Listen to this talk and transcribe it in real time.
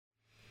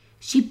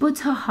She puts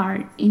her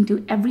heart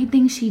into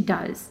everything she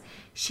does.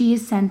 She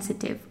is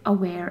sensitive,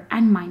 aware,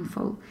 and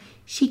mindful.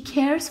 She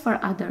cares for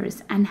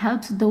others and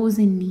helps those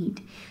in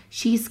need.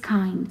 She is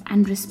kind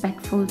and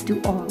respectful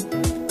to all.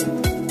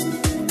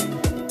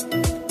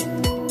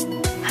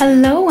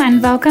 Hello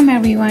and welcome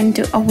everyone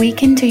to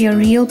Awaken to Your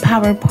Real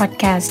Power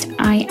podcast.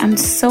 I am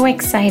so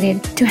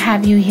excited to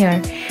have you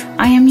here.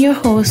 I am your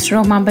host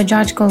Roma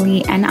Bajaj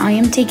Kohli and I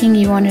am taking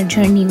you on a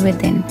journey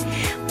within.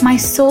 My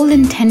sole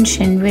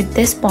intention with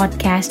this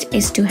podcast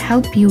is to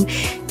help you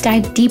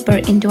dive deeper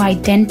into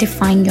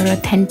identifying your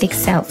authentic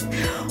self,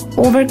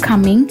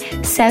 overcoming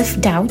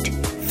self-doubt,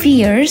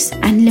 fears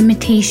and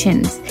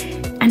limitations,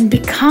 and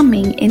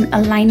becoming in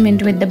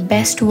alignment with the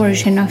best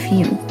version of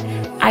you.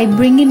 I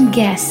bring in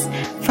guests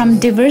from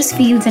diverse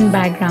fields and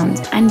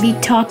backgrounds, and we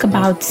talk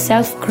about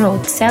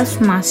self-growth,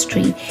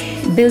 self-mastery,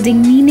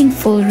 building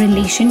meaningful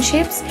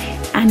relationships,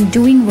 and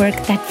doing work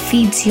that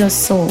feeds your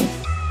soul.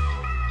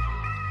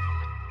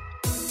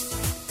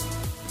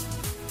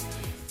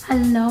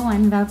 Hello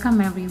and welcome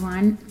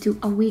everyone to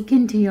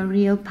Awaken to Your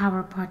Real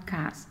Power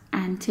podcast.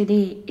 And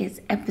today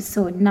is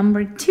episode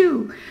number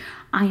 2.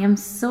 I am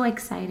so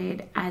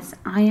excited as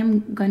I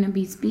am going to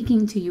be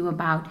speaking to you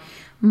about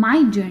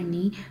my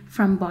journey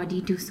from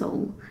body to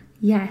soul.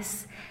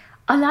 Yes,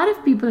 a lot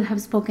of people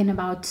have spoken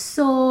about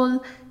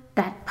soul,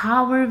 that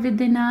power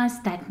within us,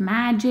 that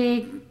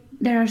magic.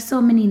 There are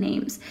so many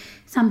names.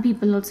 Some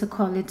people also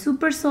call it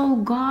super soul,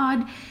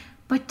 God.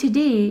 But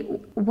today,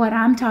 what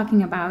I'm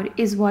talking about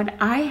is what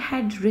I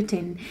had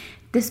written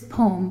this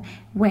poem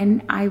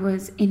when I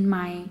was in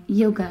my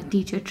yoga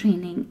teacher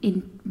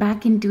training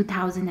back in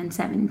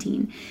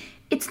 2017.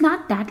 It's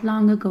not that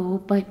long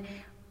ago, but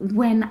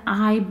when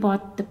I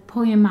bought the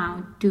poem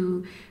out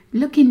to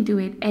look into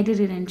it,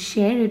 edit it, and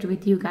share it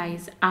with you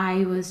guys,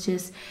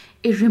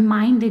 it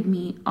reminded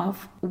me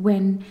of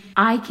when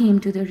I came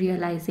to the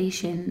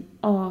realization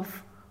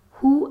of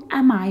who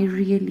am I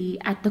really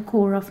at the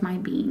core of my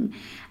being.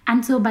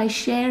 And so by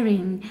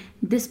sharing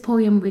this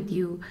poem with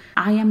you,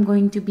 I am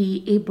going to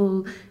be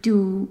able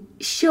to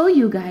show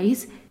you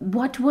guys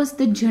what was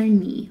the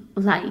journey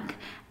like.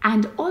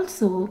 And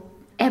also,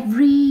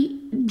 every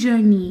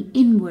journey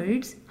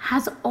inwards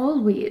has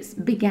always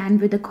began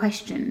with a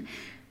question.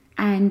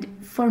 And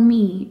for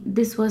me,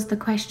 this was the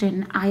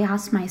question I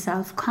asked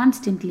myself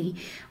constantly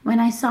when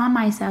I saw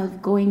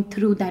myself going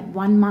through that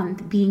 1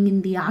 month being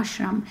in the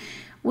ashram,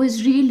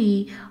 was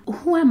really,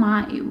 who am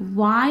I?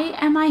 Why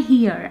am I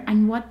here?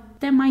 And what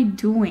am I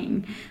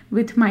doing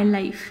with my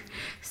life?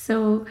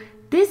 So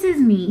this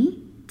is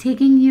me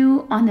taking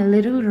you on a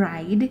little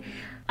ride.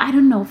 I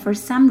don't know, for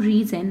some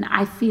reason,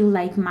 I feel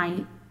like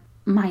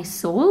my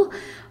soul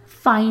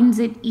finds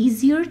it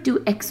easier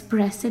to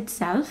express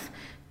itself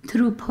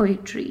through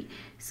poetry.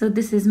 So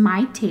this is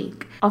my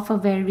take of a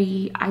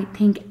very, I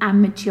think,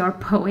 amateur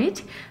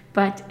poet,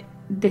 but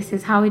this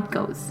is how it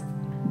goes.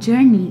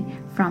 Journey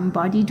from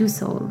body to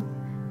soul.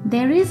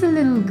 There is a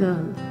little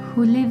girl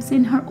who lives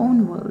in her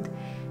own world.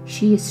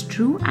 She is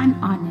true and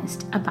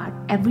honest about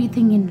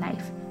everything in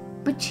life,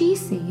 but she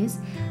says,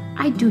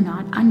 I do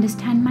not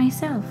understand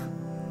myself.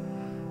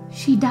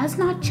 She does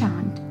not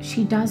chant,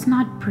 she does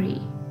not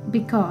pray,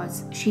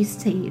 because she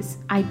says,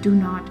 I do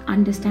not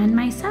understand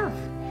myself.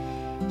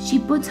 She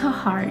puts her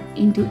heart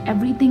into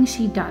everything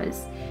she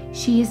does.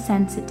 She is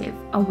sensitive,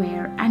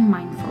 aware, and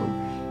mindful.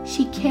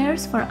 She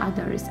cares for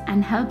others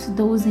and helps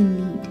those in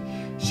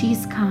need. She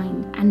is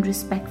kind and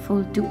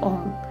respectful to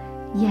all.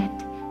 Yet,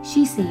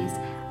 she says,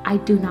 I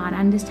do not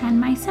understand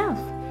myself.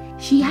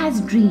 She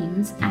has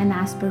dreams and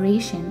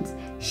aspirations.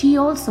 She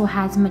also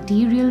has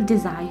material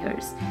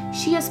desires.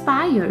 She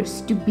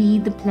aspires to be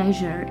the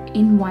pleasure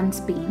in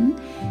one's pain.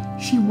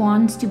 She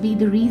wants to be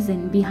the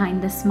reason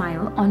behind the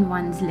smile on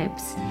one's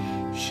lips.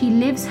 She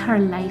lives her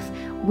life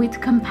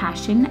with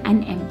compassion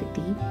and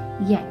empathy.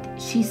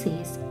 Yet, she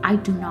says, I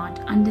do not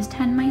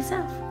understand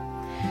myself.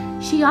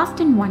 She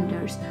often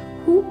wonders,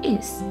 who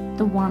is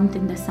the warmth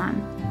in the sun?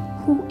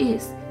 Who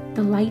is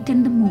the light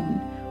in the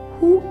moon?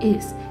 Who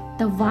is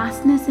the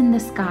vastness in the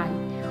sky?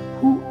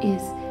 Who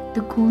is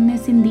the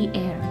coolness in the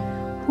air?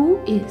 Who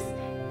is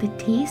the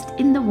taste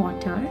in the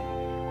water?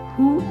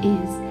 Who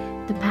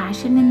is the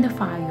passion in the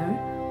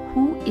fire?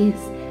 Who is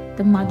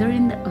the mother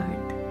in the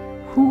earth?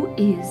 Who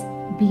is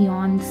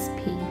beyond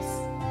space?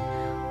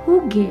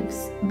 Who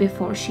gives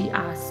before she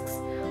asks?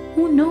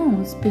 Who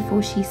knows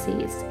before she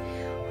says?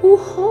 Who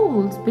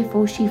holds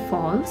before she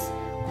falls?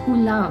 Who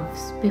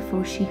loves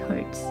before she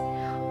hurts?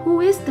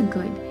 Who is the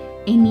good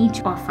in each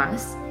of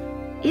us?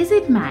 Is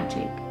it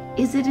magic?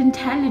 Is it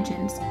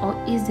intelligence? Or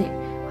is it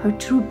her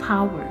true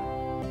power?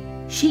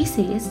 She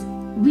says,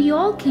 we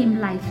all came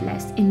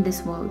lifeless in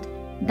this world.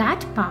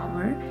 That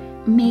power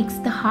makes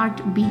the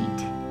heart beat.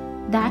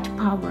 That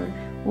power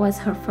was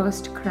her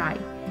first cry.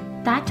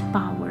 That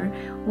power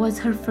was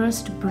her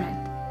first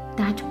breath.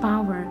 That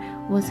power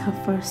was her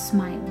first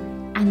smile.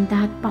 And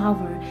that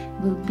power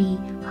will be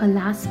her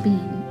last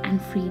pain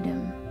and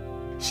freedom.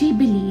 She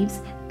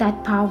believes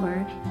that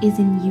power is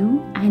in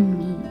you and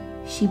me.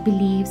 She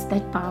believes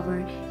that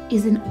power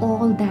is in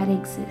all that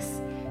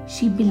exists.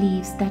 She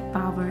believes that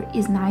power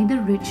is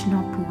neither rich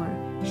nor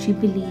poor. She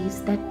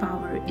believes that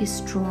power is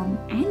strong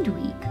and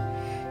weak.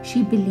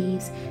 She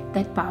believes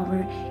that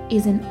power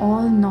is in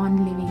all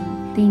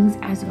non-living things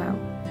as well.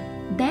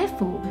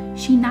 Therefore,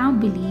 she now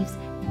believes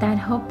that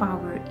her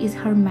power is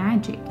her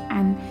magic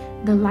and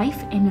the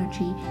life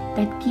energy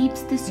that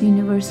keeps this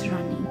universe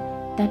running.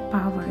 That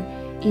power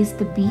is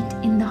the beat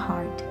in the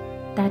heart.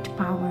 That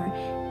power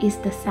is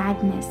the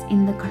sadness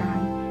in the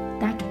cry.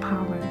 That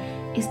power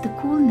is the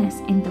coolness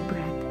in the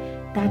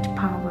breath. That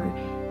power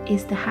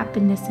is the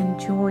happiness and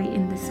joy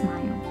in the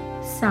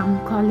smile.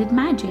 Some call it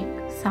magic,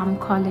 some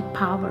call it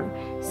power,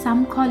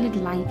 some call it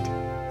light,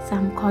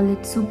 some call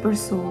it super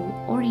soul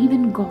or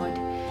even God.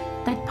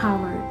 That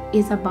power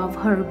is above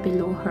her,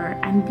 below her,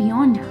 and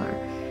beyond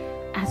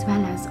her, as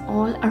well as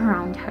all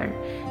around her.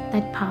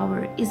 That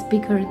power is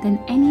bigger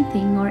than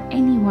anything or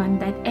anyone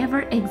that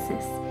ever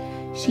exists.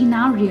 She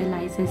now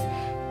realizes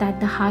that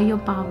the higher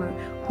power,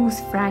 whose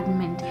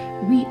fragment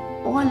we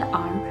all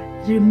are,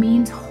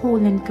 remains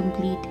whole and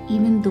complete,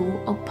 even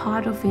though a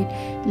part of it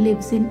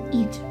lives in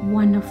each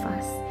one of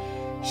us.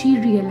 She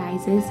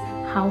realizes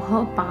how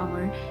her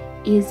power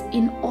is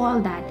in all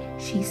that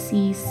she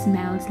sees,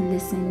 smells,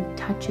 listens,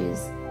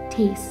 touches,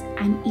 tastes,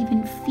 and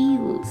even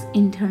feels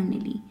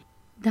internally.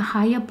 The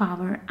higher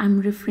power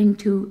I'm referring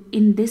to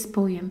in this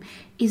poem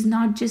is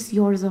not just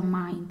yours or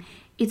mine.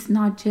 It's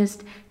not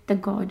just the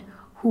God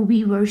who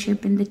we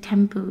worship in the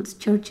temples,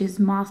 churches,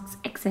 mosques,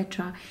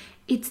 etc.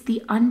 It's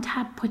the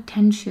untapped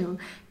potential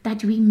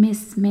that we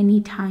miss many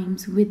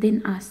times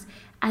within us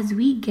as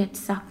we get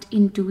sucked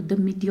into the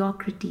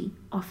mediocrity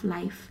of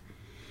life.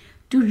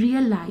 To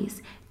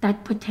realize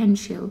that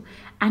potential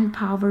and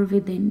power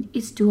within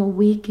is to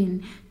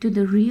awaken to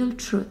the real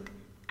truth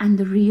and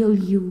the real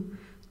you,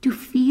 to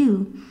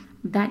feel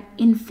that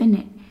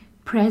infinite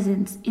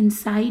presence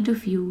inside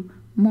of you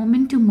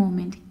moment to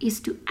moment is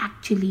to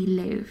actually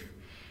live.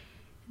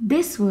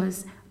 This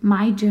was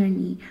my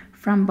journey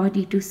from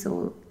body to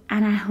soul,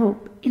 and I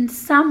hope in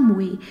some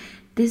way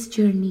this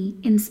journey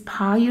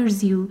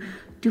inspires you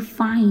to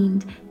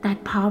find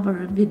that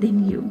power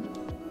within you.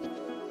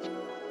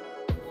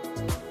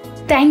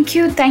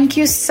 Thank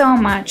you so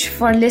much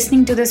for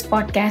listening to this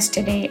podcast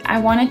today. I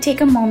want to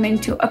take a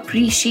moment to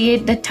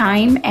appreciate the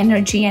time,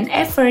 energy, and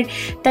effort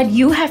that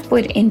you have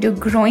put into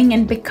growing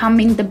and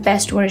becoming the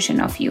best version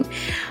of you.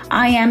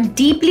 I am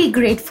deeply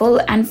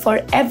grateful and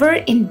forever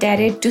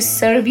indebted to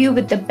serve you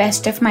with the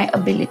best of my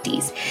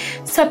abilities.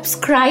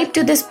 Subscribe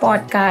to this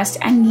podcast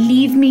and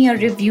leave me a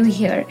review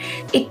here.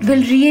 It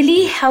will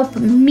really help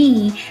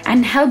me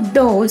and help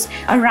those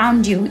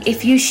around you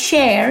if you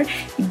share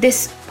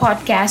this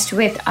podcast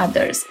with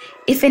others.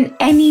 If in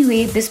any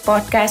way this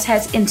podcast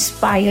has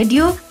inspired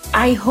you,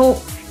 I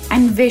hope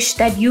and wish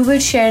that you will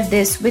share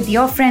this with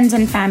your friends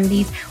and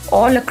families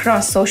all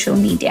across social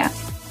media.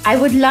 I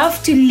would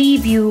love to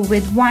leave you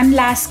with one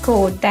last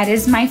quote that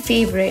is my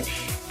favorite,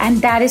 and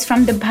that is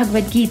from the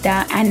Bhagavad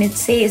Gita, and it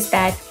says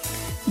that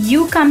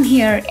you come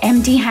here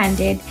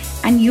empty-handed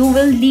and you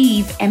will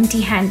leave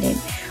empty-handed.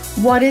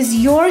 What is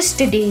yours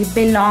today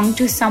belonged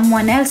to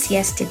someone else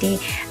yesterday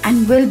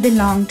and will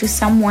belong to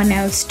someone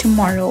else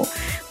tomorrow.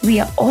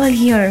 We are all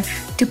here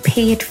to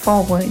pay it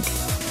forward.